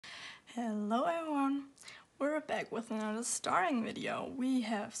Hello everyone! We're back with another starring video. We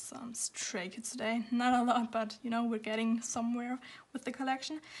have some Stray Kids today, not a lot, but you know, we're getting somewhere with the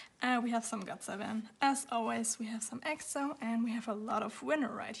collection. We have some GOT7. As always, we have some EXO and we have a lot of winner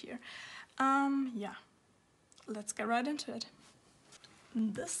right here. Yeah, let's get right into it.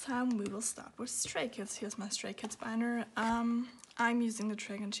 This time we will start with Stray Kids. Here's my Stray Kids binder. I'm using the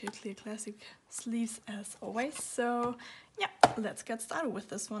Dragon Shield Clear Classic sleeves as always, so yeah, let's get started with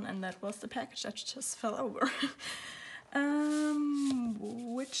this one. And that was the package that just fell over.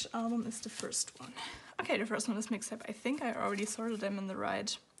 Which album is the first one? Okay, the first one is Mixtape. I think I already sorted them in the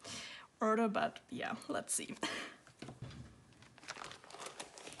right order, but yeah, let's see.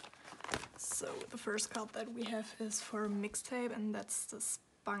 So the first card that we have is for Mixtape, and that's the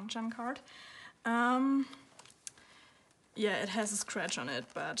Spangchan card. Yeah, it has a scratch on it,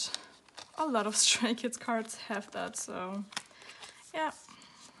 but a lot of Stray Kids cards have that, so yeah.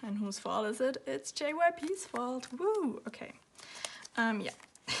 And whose fault is it? It's JYP's fault. Woo! Okay. Yeah.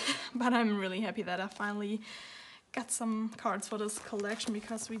 But I'm really happy that I finally got some cards for this collection,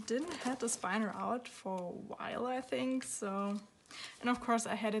 because we didn't have this binder out for a while, I think, so... And of course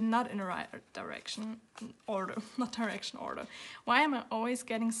I had it not in the right direction order, not direction order. Why am I always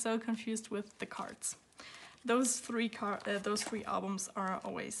getting so confused with the cards? Those three albums are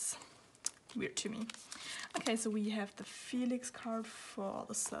always weird to me. Okay, so we have the Felix card for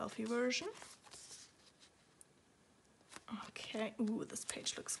the selfie version. Okay, ooh, this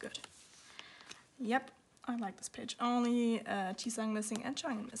page looks good. Yep, I like this page. Only Jisung missing and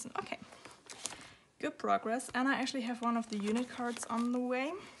Jongin missing. Okay, good progress. And I actually have one of the unit cards on the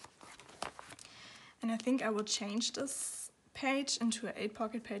way. And I think I will change this page into an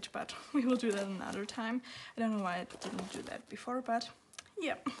 8-pocket page, but we will do that another time. I don't know why I didn't do that before, but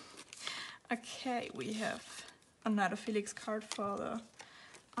yeah. Okay, we have another Felix card for the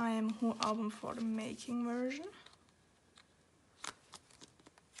I Am Who album for the making version.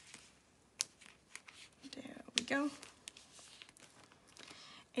 There we go.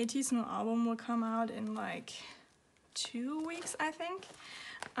 AT's new album will come out in like 2 weeks, I think.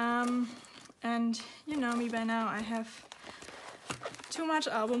 And you know me by now, I have too much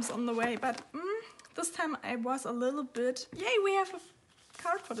albums on the way, but this time I was a little bit... Yay, we have a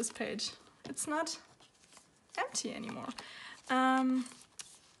card for this page. It's not empty anymore.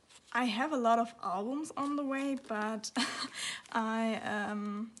 I have a lot of albums on the way, but I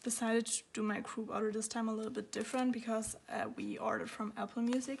decided to do my group order this time a little bit different, because we ordered from Apple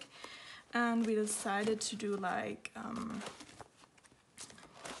Music, and we decided to do like...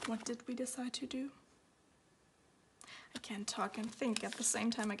 what did we decide to do? I can't talk and think at the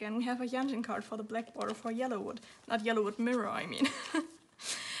same time again. We have a Yanjin card for the black border for Yellowwood. Not Yellowwood Mirror, I mean.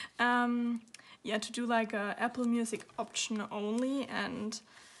 Yeah, to do like a Apple Music option only, and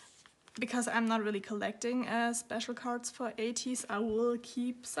because I'm not really collecting special cards for 80s, I will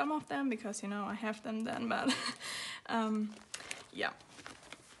keep some of them, because, you know, I have them then, but yeah.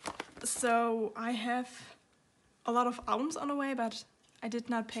 So I have a lot of albums on the way, but I did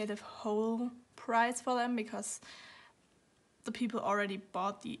not pay the whole price for them, because the people already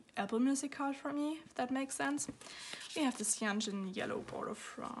bought the Apple Music card for me, if that makes sense. We have this Yanjin yellow border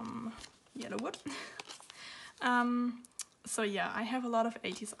from Yellowwood. So yeah, I have a lot of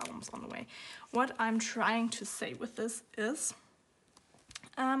 80s albums on the way. What I'm trying to say with this is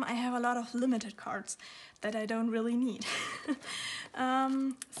I have a lot of limited cards that I don't really need.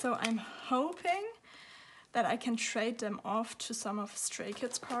 So I'm hoping that I can trade them off to some of Stray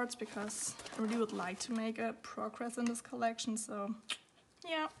Kids cards, because I really would like to make a progress in this collection, so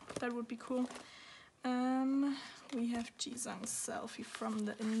yeah, that would be cool. We have Jisung's selfie from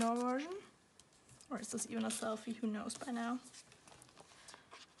the indoor version. Or is this even a selfie? Who knows by now?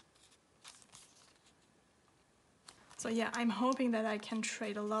 So yeah, I'm hoping that I can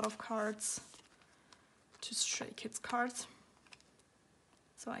trade a lot of cards to Stray Kids cards,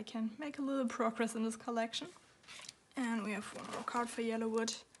 so I can make a little progress in this collection. And we have one more card for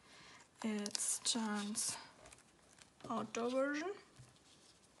Yellowwood. It's John's outdoor version.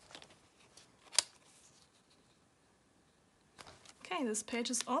 Okay, this page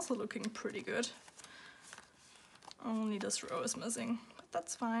is also looking pretty good. Only this row is missing, but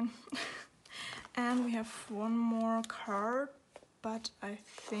that's fine. And we have one more card, but I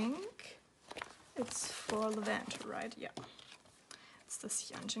think it's for Levanter, right? Yeah. It's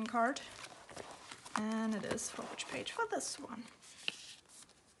this Yanjin card. And it is for which page? For this one.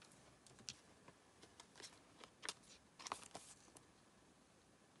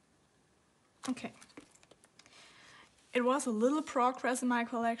 Okay. It was a little progress in my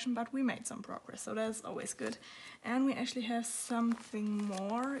collection, but we made some progress, so that's always good. And we actually have something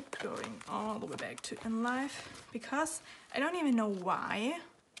more going all the way back to In Life, because I don't even know why,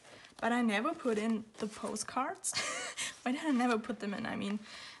 but I never put in the postcards. Why did I never put them in? I mean,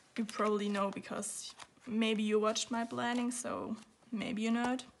 you probably know because maybe you watched my planning, so maybe you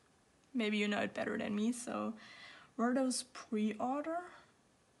know it. Maybe you know it better than me, so were those pre-order?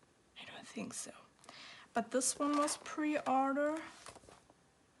 I don't think so. But this one was pre-order.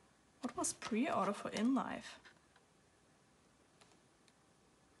 What was pre-order for In Life?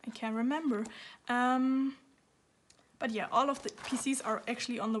 I can't remember. But yeah, all of the PCs are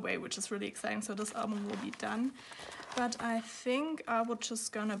actually on the way, which is really exciting. So this album will be done. But I think I was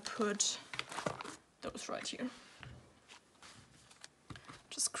just gonna put those right here.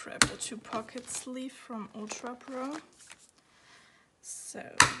 Just grab the 2-pocket sleeve from Ultra Pro. So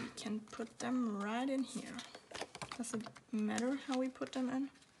we can put them right in here. Does it matter how we put them in?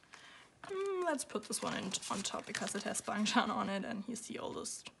 Let's put this one in on top because it has Bangshan on it and you see all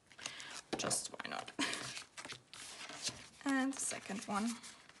this. Just why not? And the second one.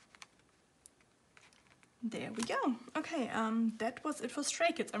 There we go. Okay, that was it for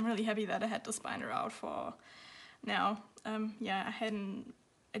Stray Kids. I'm really happy that I had this binder out for now. Yeah, I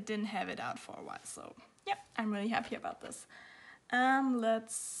didn't have it out for a while, so yeah, I'm really happy about this.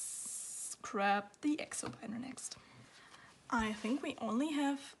 Let's grab the EXO binder next. I think we only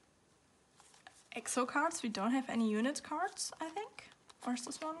have EXO cards. We don't have any unit cards, I think. Or is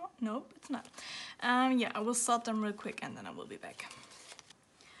this one? Nope, it's not. Yeah, I will sort them real quick and then I will be back.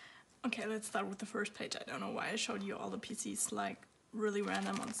 Okay, let's start with the first page. I don't know why I showed you all the PCs like really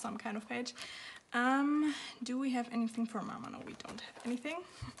random on some kind of page. Do we have anything for Mama? No, we don't have anything.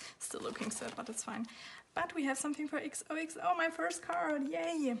 Still looking sad, but it's fine. But we have something for EXO, my first card,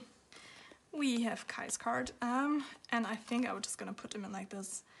 yay! We have Kai's card, and I think I was just gonna put them in like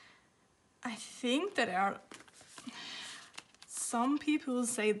this. I think that there are some people who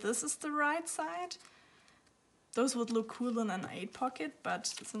say this is the right side. Those would look cool in an 8-pocket, but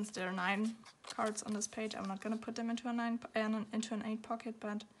since there are 9 cards on this page, I'm not gonna put them into an 8-pocket,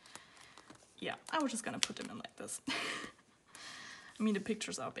 but yeah, I was just gonna put them in like this. I mean, the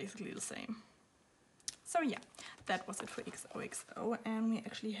pictures are basically the same. So yeah, that was it for EXO, and we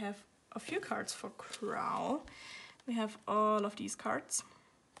actually have a few cards for Crow. We have all of these cards.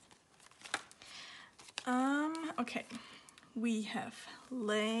 Okay, we have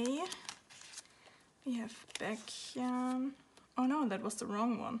Lei, we have Baekhyun. Oh no, that was the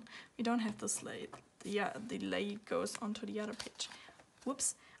wrong one. We don't have this Lei. The Lei goes onto the other page.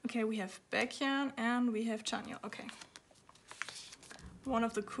 Whoops. Okay, we have Baekhyun and we have Chanyeol. Okay. One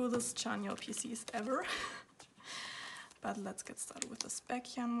of the coolest Chanyeol PCs ever. But let's get started with this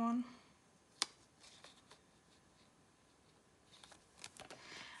Baekhyun one.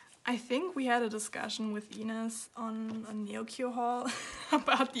 I think we had a discussion with Ines on a Neokyo haul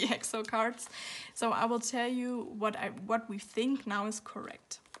about the EXO cards. So I will tell you what we think now is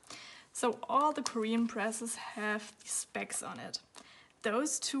correct. So all the Korean presses have the specs on it.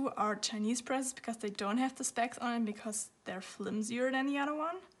 Those two are Chinese presses because they don't have the specs on it because they're flimsier than the other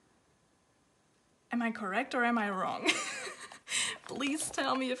one. Am I correct or am I wrong? Please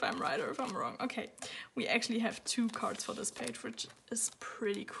tell me if I'm right or if I'm wrong. Okay, we actually have 2 cards for this page, which is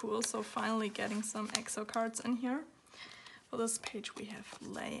pretty cool. So finally getting some EXO cards in here. For this page we have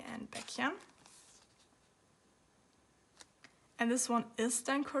Lei and Baekhyun. And this one is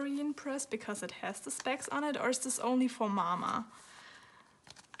then Korean press because it has the specs on it, or is this only for Mama?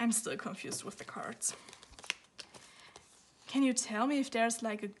 I'm still confused with the cards. Can you tell me if there's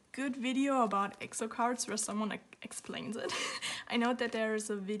like a good video about EXO cards where someone explains it? I know that there is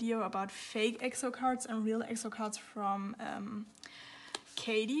a video about fake EXO cards and real EXO cards from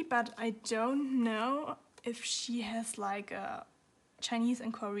Katie, but I don't know if she has like a Chinese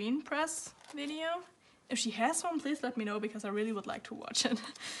and Korean press video. If she has one, please let me know because I really would like to watch it.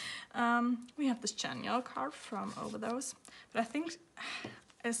 We have this Chanyeol card from Overdose, but I think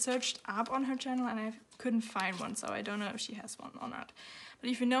I searched up on her channel and I couldn't find one, so I don't know if she has one or not. But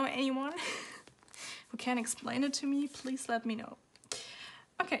if you know anyone who can explain it to me, please let me know.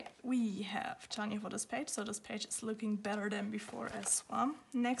 Okay, we have Chanyeol for this page, so this page is looking better than before as well.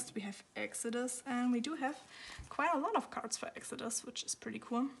 Next we have Exodus, and we do have quite a lot of cards for Exodus, which is pretty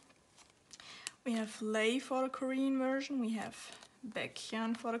cool. We have Lei for the Korean version, we have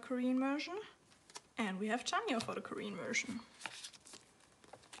Baekhyun for the Korean version, and we have Chanyeol for the Korean version.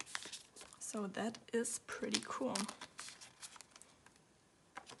 So that is pretty cool.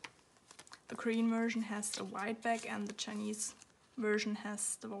 The Korean version has the white back and the Chinese version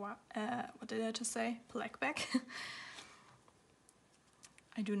has the, what did I just say? Black back.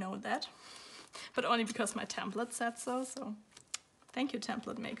 I do know that, but only because my template said so, so thank you,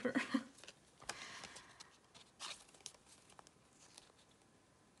 template maker.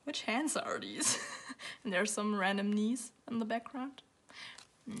 Which hands are these? And there's some random knees in the background.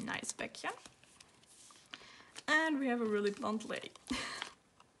 Nice Bäckchen. And we have a really blonde lady.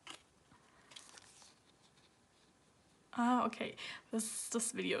 Ah, okay,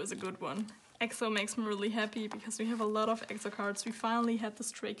 this video is a good one. EXO makes me really happy because we have a lot of EXO cards. We finally had the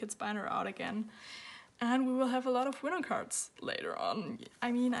Stray Kids banner out again. And we will have a lot of winner cards later on.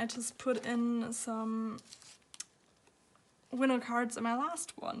 I mean, I just put in some winner cards in my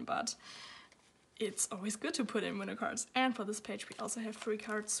last one, but it's always good to put in winner cards. And for this page we also have 3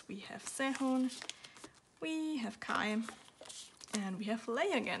 cards. We have Sehun, we have Kai, and we have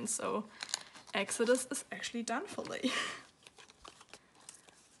Lei again, so Exodus is actually done for Lei.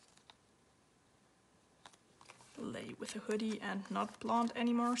 Lei with a hoodie and not blonde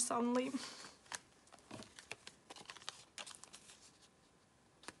anymore suddenly.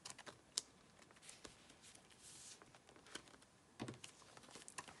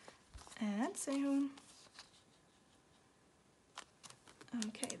 And Sehun.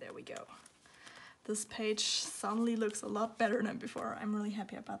 Okay, there we go. This page suddenly looks a lot better than before. I'm really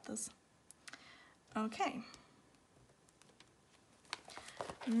happy about this. Okay.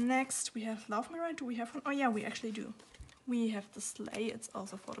 Next we have Love Me Right. Do we have one? Oh yeah, we actually do. We have the Slay. It's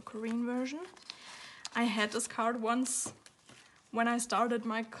also for the Korean version. I had this card once when I started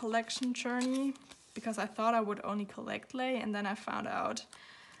my collection journey because I thought I would only collect Lay, and then I found out.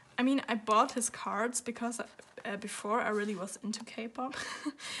 I mean, I bought his cards because before I really was into K-pop.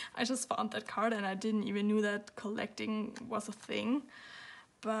 I just found that card and I didn't even know that collecting was a thing.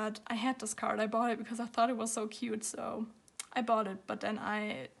 But I had this card, I bought it because I thought it was so cute, so I bought it. But then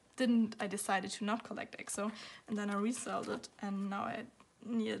I decided to not collect EXO, and then I resold it, and now I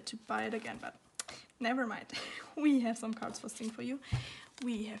needed to buy it again, but never mind. We have some cards for Sing For You.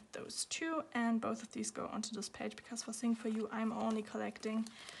 We have those 2, and both of these go onto this page because for Sing For You I'm only collecting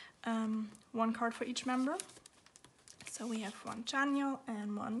 1 card for each member. So we have 1 Chanyeol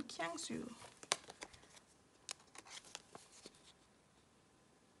and 1 Kyangsu.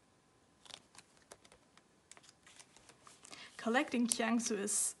 Collecting Kyangsu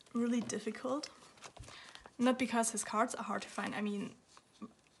is really difficult. Not because his cards are hard to find. I mean,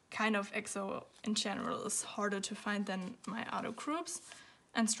 kind of EXO in general is harder to find than my other groups.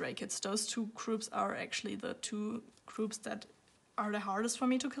 And Stray Kids. Those 2 groups are actually the 2 groups that are the hardest for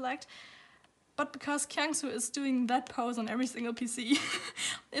me to collect. But because Kyangsu is doing that pose on every single PC,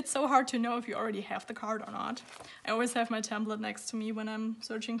 it's so hard to know if you already have the card or not. I always have my template next to me when I'm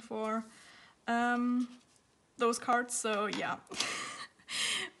searching for those cards, so yeah.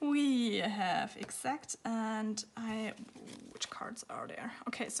 We have Exact and which cards are there?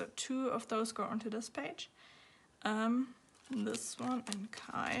 Okay, so 2 of those go onto this page. This one and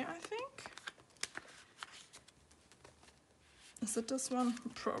Kai, I think. Is it this one?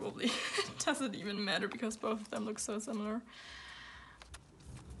 Probably. It doesn't even matter because both of them look so similar.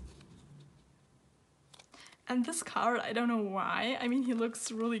 And this card, I don't know why. I mean, he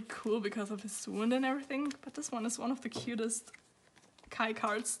looks really cool because of his wound and everything, but this one is one of the cutest Kai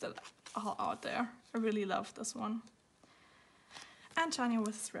cards that are out there. I really love this one. And Chanya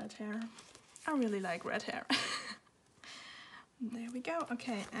with his red hair. I really like red hair. There we go.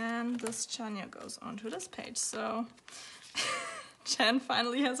 Okay, and this Chanya goes onto this page. So Chan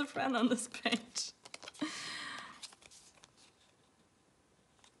finally has a friend on this page.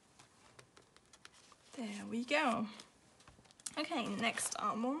 There we go. Okay, next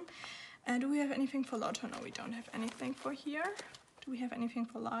album. Do we have anything for Lotto? No, we don't have anything for here. Do we have anything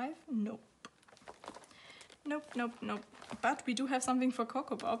for live? Nope. Nope, nope, nope. But we do have something for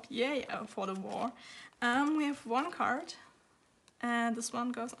Coco Bob. Yay, for the war. We have 1 card. And this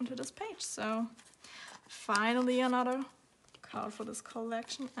one goes onto this page. So finally another card for this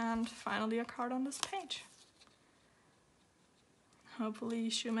collection. And finally a card on this page.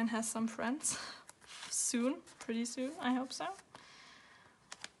 Hopefully Schumann has some friends. Soon, pretty soon, I hope so.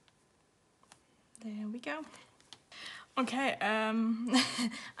 There we go. Okay,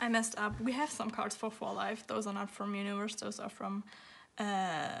 I messed up. We have some cards for Life. Those are not from Universe, those are from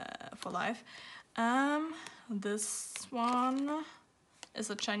For Life. This one is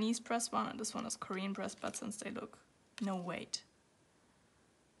a Chinese press one, and this one is Korean press, but since they look... No, wait.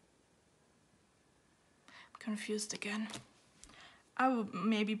 I'm confused again. I will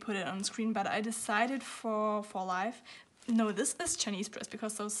maybe put it on the screen, but I decided for Life. No, this is Chinese press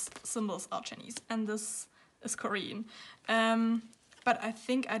because those symbols are Chinese, and this is Korean. But I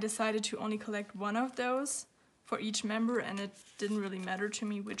think I decided to only collect 1 of those for each member, and it didn't really matter to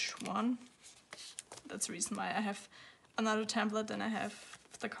me which one. That's the reason why I have another template than I have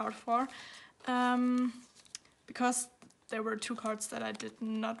the card for. Because there were 2 cards that I did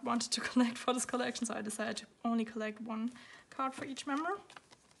not want to collect for this collection, so I decided to only collect 1 card for each member.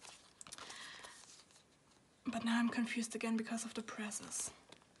 But now I'm confused again because of the presses.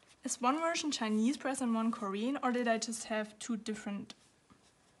 Is one version Chinese press and one Korean, or did I just have 2 different?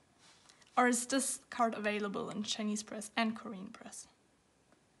 Or is this card available in Chinese press and Korean press?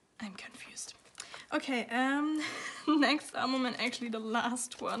 I'm confused. Okay, next album, and actually the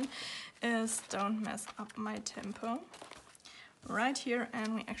last one, is Don't Mess Up My Tempo. Right here,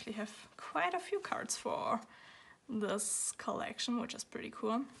 and we actually have quite a few cards for this collection, which is pretty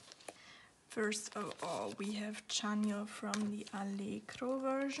cool. First of all, we have Chanyo from the Allegro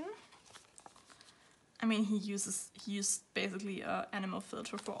version. I mean, he used basically an animal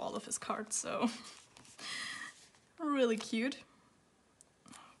filter for all of his cards, so really cute.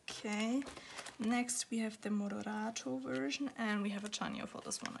 Okay, next we have the Moderato version, and we have a Chanyo for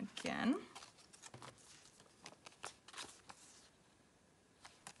this one again.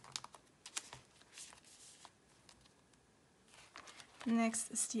 Next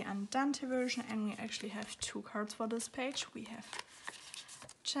is the Andante version, and we actually have 2 cards for this page. We have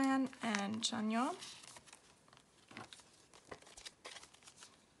Chan and Chanyo.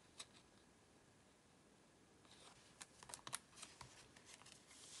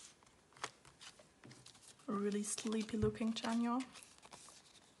 A really sleepy looking Chanyo.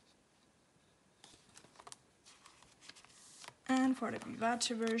 And for the Vivace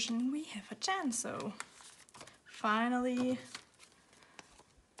version, we have a Chan, so finally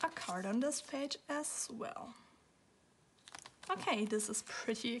a card on this page as well. Okay, this is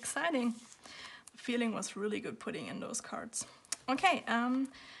pretty exciting. The feeling was really good putting in those cards. Okay,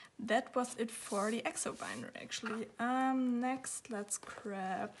 that was it for the EXO binder actually. Next, let's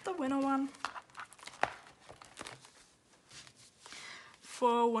grab the winner one.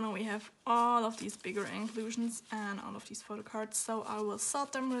 For winner we have all of these bigger inclusions and all of these photo cards, so I will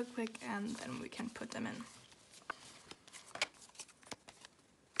sort them real quick and then we can put them in.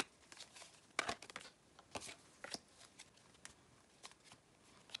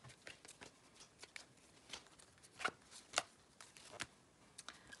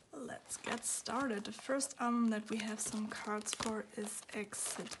 Let's get started. The first album that we have some cards for is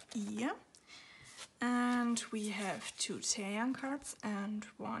Exit E. And we have 2 Taeyang cards and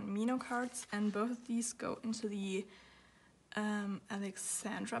 1 Mino cards, and both of these go into the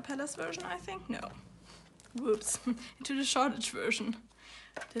Alexandra Palace version, I think? No. Whoops. Into the shortage version.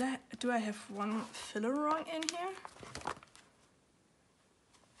 Do I have 1 filler wrong in here?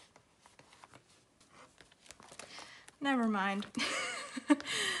 Never mind.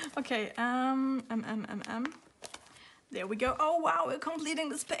 Okay, There we go. Oh wow, we're completing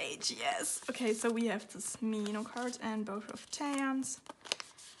this page, yes! Okay, so we have this Mino card and both of Taeyeon's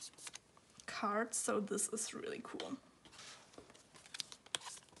cards, so this is really cool.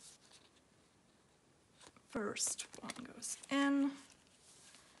 First one goes in,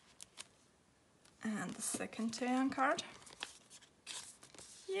 and the second Taeyeon card.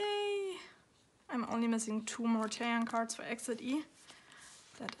 Yay! I'm only missing 2 more Taeyeon cards for Exit E.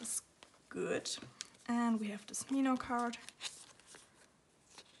 That is good. And we have this Mino card.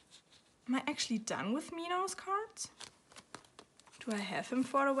 Am I actually done with Mino's cards? Do I have him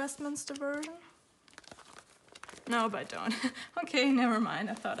for the Westminster version? No, but I don't. Okay, never mind.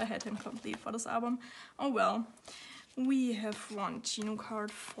 I thought I had him complete for this album. Oh well. We have 1 Chino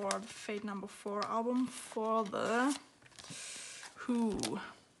card for the Fate No. 4 album for the Who.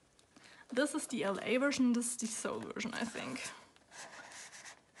 This is the LA version, this is the Seoul version, I think.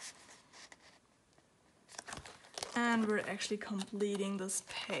 And we're actually completing this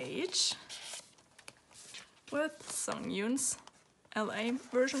page with Sungyoon's LA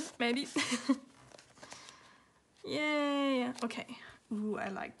version, maybe. Yay! Okay. Ooh, I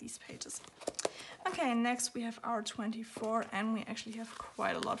like these pages. Okay, next we have R24, and we actually have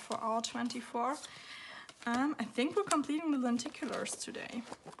quite a lot for R24. I think we're completing the lenticulars today.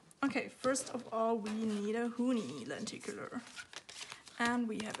 Okay, first of all, we need a Huni lenticular. And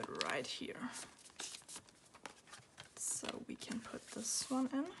we have it right here. So we can put this one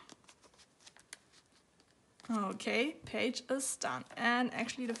in. Okay, page is done. And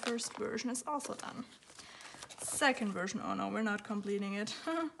actually the first version is also done. Second version, oh no, we're not completing it.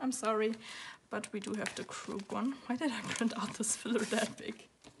 I'm sorry, but we do have the group one. Why did I print out this filler that big?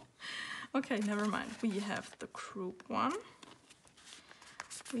 Okay, never mind. We have the group one.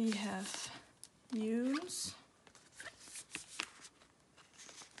 We have Yoon's,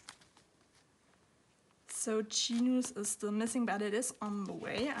 So Chinos is still missing, but it is on the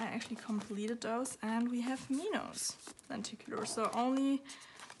way. I actually completed those, and we have Minos lenticular. So only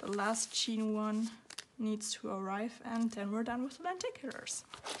the last Chino one needs to arrive, and then we're done with the lenticulars.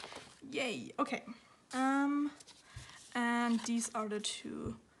 Yay! Okay. And these are the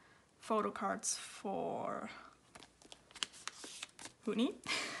two photo cards for Huni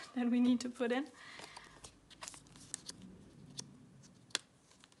that we need to put in.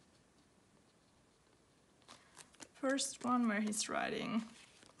 First one where he's riding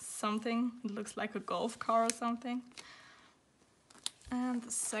something, it looks like a golf car or something. And the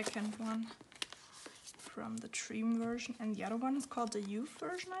second one from the Dream version, and the other one is called the Youth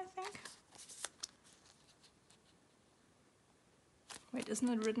version, I think. Wait, isn't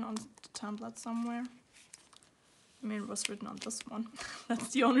it written on the template somewhere? I mean, it was written on this one. That's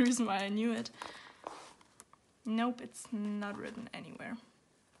the only reason why I knew it. Nope, it's not written anywhere.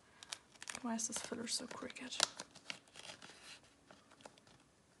 Why is this filler so crooked?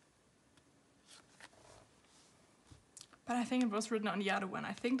 But I think it was written on the other one.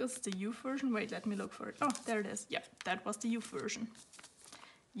 I think this is the Youth version. Wait, let me look for it. Oh, there it is. Yep, that was the Youth version.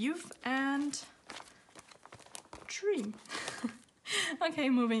 Youth and Dream. Okay,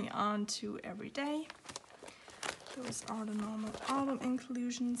 moving on to Everyday. Those are the normal album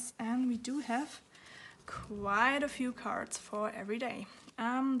inclusions, and we do have quite a few cards for Everyday.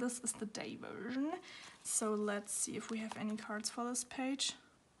 This is the day version. So let's see if we have any cards for this page.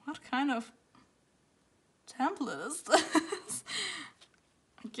 What kind of template is this?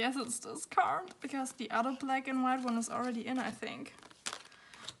 I guess it's this card, because the other black and white one is already in, I think.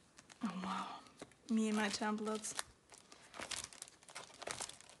 Oh wow, me and my templates.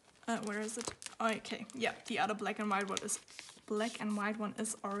 Where is it? Oh, okay, yeah, the other black and white one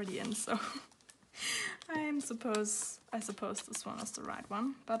is already in, so I suppose this one is the right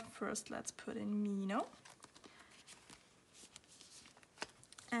one. But first let's put in Mino.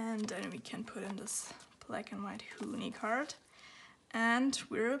 And then we can put in this black and white Huni card. And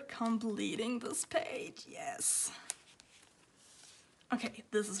we're completing this page, yes. Okay,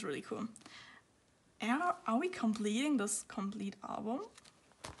 this is really cool. Are we completing this complete album?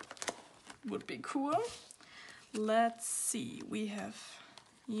 Would be cool. Let's see, we have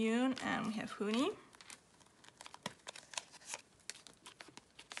Yoon and we have Huni.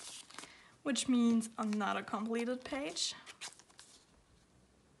 Which means another completed page.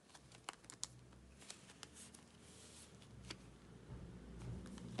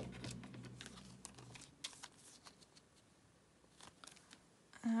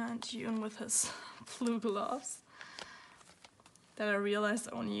 And Yoon with his blue gloves. That I realized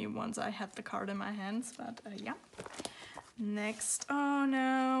only once I had the card in my hands, but yeah. Next, oh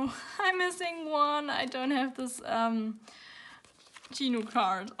no, I'm missing one. I don't have this Chino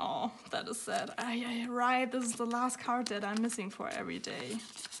card. Oh, that is sad. Right, this is the last card that I'm missing for Everyday.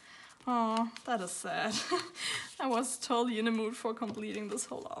 Oh, that is sad. I was totally in the mood for completing this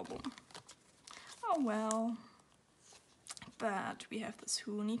whole album. Oh well. But we have this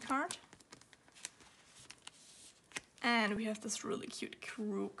Huni card. And we have this really cute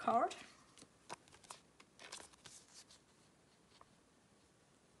crew card.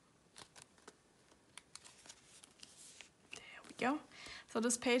 There we go. So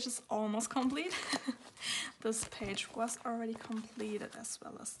this page is almost complete. This page was already completed as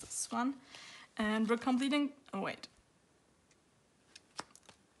well as this one. And we're completing, oh wait.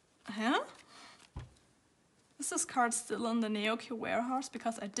 Huh? Is this card still in the Naoki warehouse?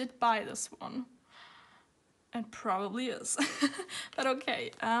 Because I did buy this one. It probably is. But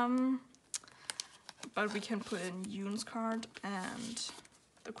okay. But we can put in Yoon's card and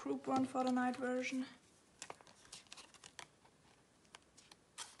the group one for the night version.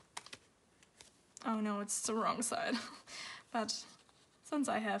 Oh no, it's the wrong side. But since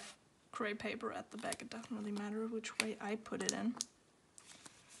I have gray paper at the back, it doesn't really matter which way I put it in.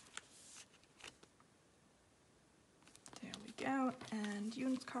 There we go, and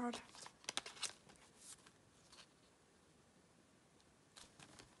Yoon's card.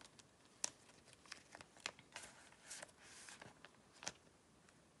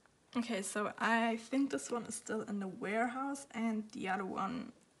 Okay, so I think this one is still in the warehouse and the other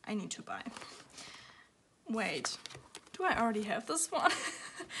one I need to buy. Wait, do I already have this one?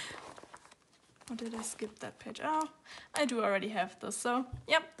 Or did I skip that page? Oh, I do already have this. So,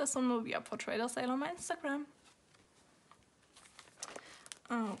 yep, this one will be up for trader sale on my Instagram.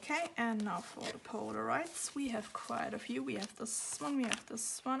 Okay, and now for the Polaroids. We have quite a few. We have this one, we have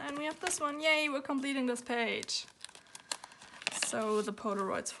this one, and we have this one. Yay, we're completing this page. So the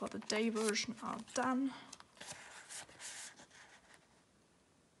Polaroids for the day version are done.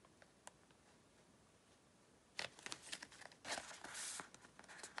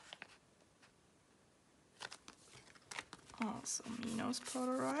 So Mino's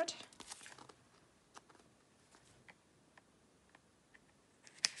Polaroid.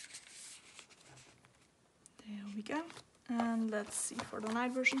 There we go. And let's see for the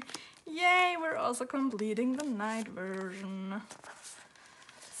night version. Yay, we're also completing the night version.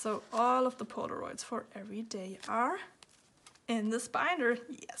 So all of the Polaroids for every day are in this binder.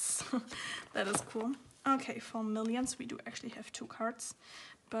 Yes, that is cool. Okay, for millions we do actually have 2 cards,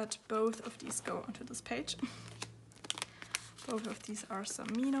 but both of these go onto this page. Both of these are some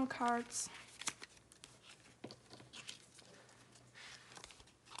Mino cards.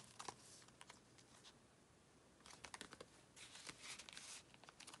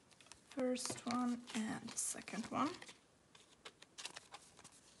 First one and second one.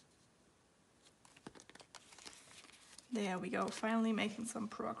 There we go, finally making some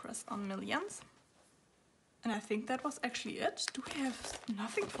progress on millions. And I think that was actually it. Do we have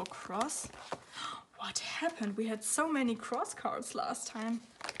nothing for cross? What happened? We had so many cross cards last time.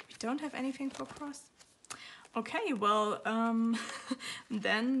 We don't have anything for cross. Okay, well,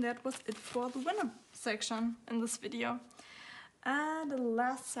 then that was it for the winner section in this video. And the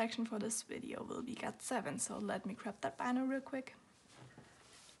last section for this video will be GOT7, so let me grab that binder real quick.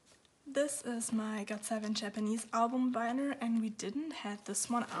 This is my GOT7 Japanese album binder, and we didn't have this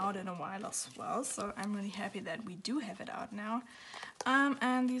one out in a while as well, so I'm really happy that we do have it out now.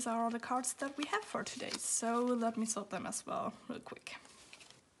 And these are all the cards that we have for today, so let me sort them as well real quick.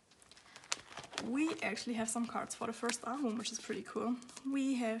 We actually have some cards for the first album, which is pretty cool.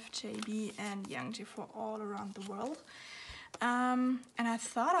 We have JB and Youngjae for All Around the World. And I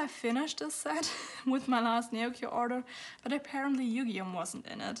thought I finished this set with my last Neokyo order, but apparently Yu-Gi-Oh! Wasn't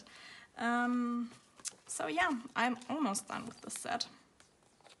in it. So yeah, I'm almost done with this set.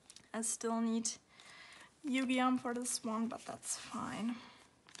 I still need Yu-Gi-Oh! For this one, but that's fine.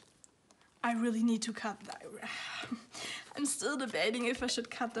 I really need to cut that. I'm still debating if I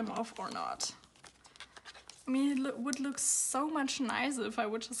should cut them off or not. I mean, it would look so much nicer if I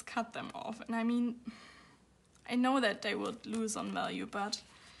would just cut them off. And I mean, I know that they would lose on value, but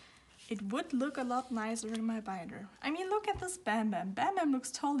it would look a lot nicer in my binder. I mean, look at this Bam Bam. Bam Bam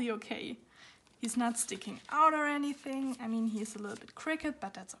looks totally okay. He's not sticking out or anything. I mean, he's a little bit crooked,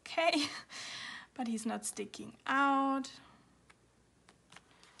 but that's okay. But he's not sticking out.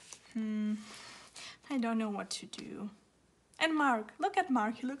 I don't know what to do. And Mark, look at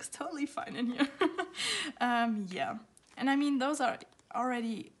Mark, he looks totally fine in here. Yeah, and I mean, those are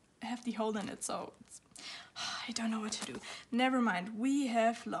already have the hole in it, so I don't know what to do. Never mind, we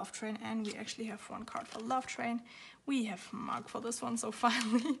have Love Train, and we actually have 1 card for Love Train. We have Mark for this one, so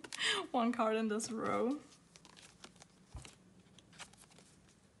finally 1 card in this row.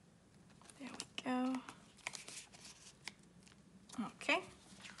 There we go. Okay.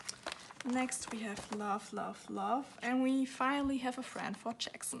 Next we have Love, Love, Love, and we finally have a friend for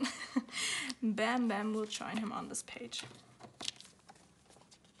Jackson. Bam Bam will join him on this page.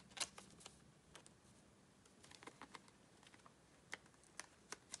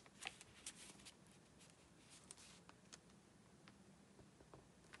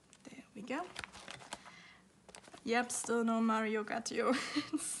 There we go. Yep, still no Mario Gatio,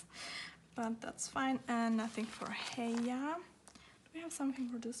 but that's fine, and nothing for Heya. Do we have something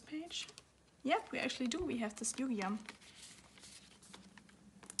for this page? Yep, we actually do. We have this Yu-Gi-Oh!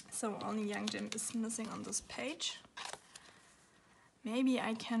 So only Youngjae is missing on this page. Maybe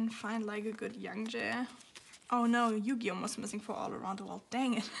I can find like a good Youngjae. Oh no, Yu-Gi-Oh! Was missing for All Around the World.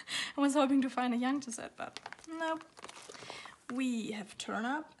 Dang it. I was hoping to find a Youngjae set, but nope. We have Turn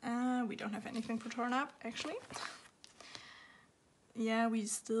Up. We don't have anything for Turn Up, actually. Yeah, we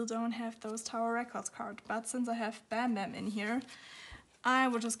still don't have those Tower Records cards, but since I have Bam Bam in here, I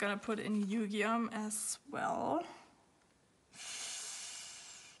was just gonna put in Yu-Gi-Oh! As well.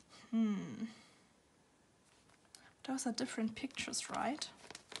 Those are different pictures, right?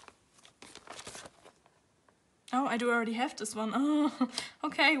 Oh, I do already have this one. Oh,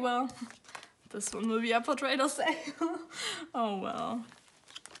 okay, well, this one will be up for trade or sale. Oh well.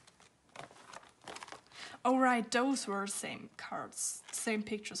 Oh right, those were same cards, same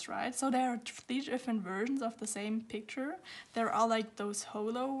pictures, right? So there are 3 different versions of the same picture. There are like those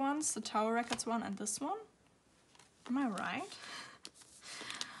holo ones, the Tower Records one and this one. Am I right?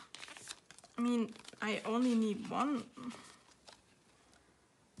 I mean, I only need 1.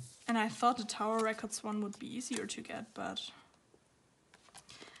 And I thought the Tower Records one would be easier to get, but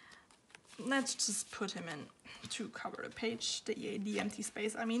let's just put him in to cover the page, the empty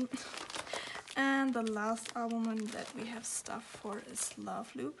space, I mean. And the last album that we have stuff for is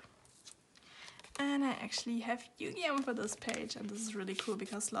Love Loop. And I actually have Yu-Gi-Oh! For this page, and this is really cool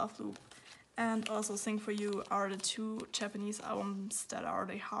because Love Loop and also Sing For You are the two Japanese albums that are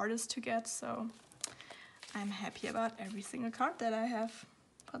the hardest to get, so I'm happy about every single card that I have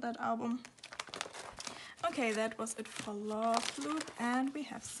for that album. Okay, that was it for Love Loop, and we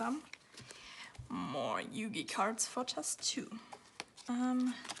have some more Yu-Gi cards for just 2.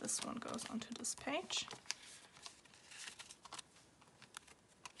 This one goes onto this page.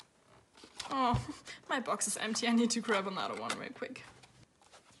 Oh, my box is empty. I need to grab another one real quick.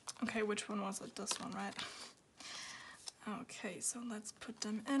 Okay, which one was it? This one, right? Okay, so let's put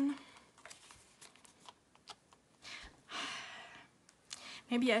them in.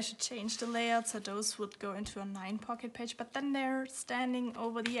 Maybe I should change the layout so those would go into a 9 pocket page, but then they're standing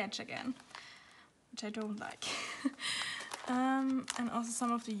over the edge again, which I don't like. And also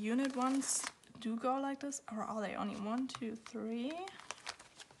some of the unit ones do go like this, or are they only 1, 2, 3,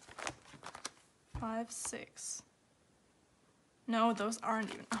 5, 6? No, those aren't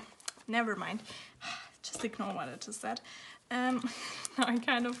even. Oh, never mind. Just ignore what I just said. Now I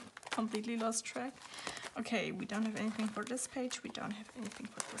kind of completely lost track. Okay, we don't have anything for this page. We don't have anything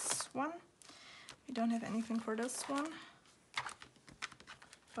for this one. We don't have anything for this one.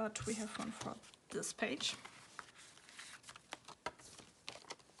 But we have one for this page.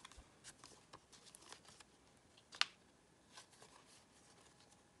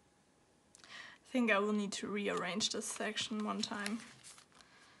 I think I will need to rearrange this section one time.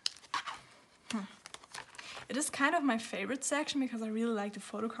 It is kind of my favorite section because I really like the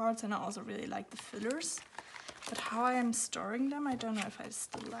photo cards and I also really like the fillers. But how I am storing them, I don't know if I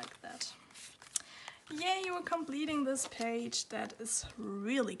still like that. Yay, we're completing this page. That is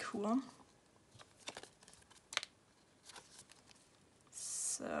really cool.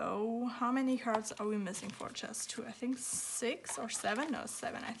 So, how many cards are we missing for just 2? I think 6 or 7? No,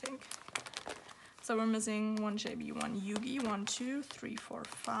 7 I think. So we're missing 1 JB, 1 Yu-Gi, 1, 2, 3, 4,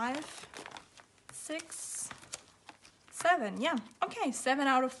 5, 6, 7. Yeah, okay, 7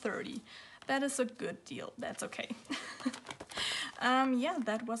 out of 30. That is a good deal. That's okay. Yeah,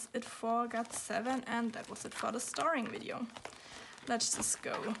 that was it for GOT7, and that was it for the storing video. Let's just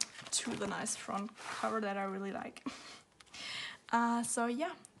go to the nice front cover that I really like. So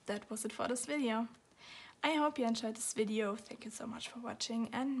yeah, that was it for this video. I hope you enjoyed this video. Thank you so much for watching,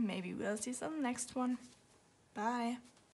 and maybe we'll see you in the next one. Bye!